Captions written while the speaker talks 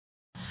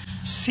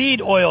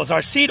Seed oils.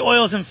 Are seed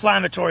oils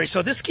inflammatory?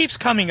 So this keeps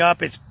coming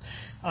up. It's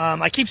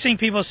I keep seeing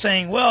people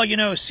saying, well, you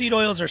know, seed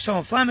oils are so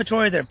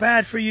inflammatory, they're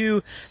bad for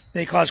you,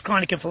 they cause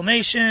chronic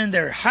inflammation,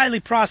 they're highly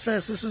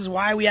processed, this is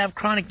why we have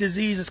chronic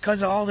disease, it's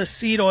because of all this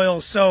seed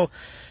oils. So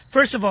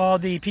first of all,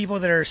 the people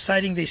that are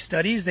citing these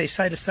studies, they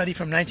cite a study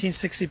from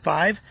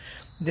 1965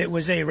 that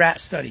was a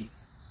rat study.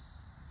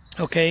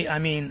 Okay, I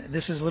mean,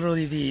 this is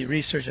literally the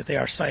research that they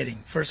are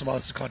citing. First of all,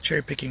 this is called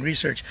cherry-picking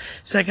research.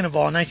 Second of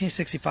all,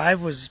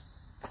 1965 was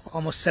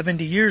almost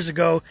 70 years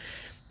ago.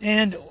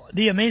 And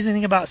the amazing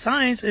thing about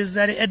science is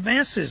that it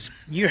advances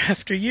year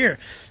after year.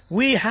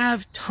 We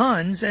have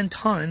tons and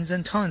tons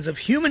and tons of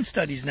human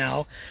studies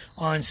now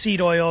on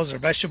seed oils or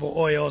vegetable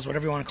oils,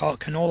 whatever you want to call it,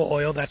 canola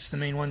oil. That's the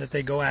main one that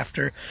they go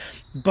after.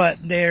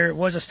 But there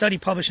was a study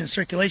published in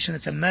Circulation.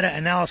 It's a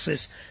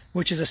meta-analysis,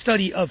 which is a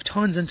study of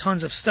tons and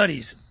tons of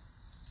studies.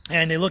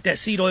 And they looked at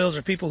seed oils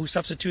or people who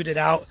substituted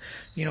out,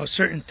 you know,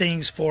 certain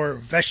things for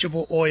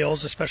vegetable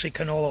oils, especially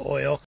canola oil.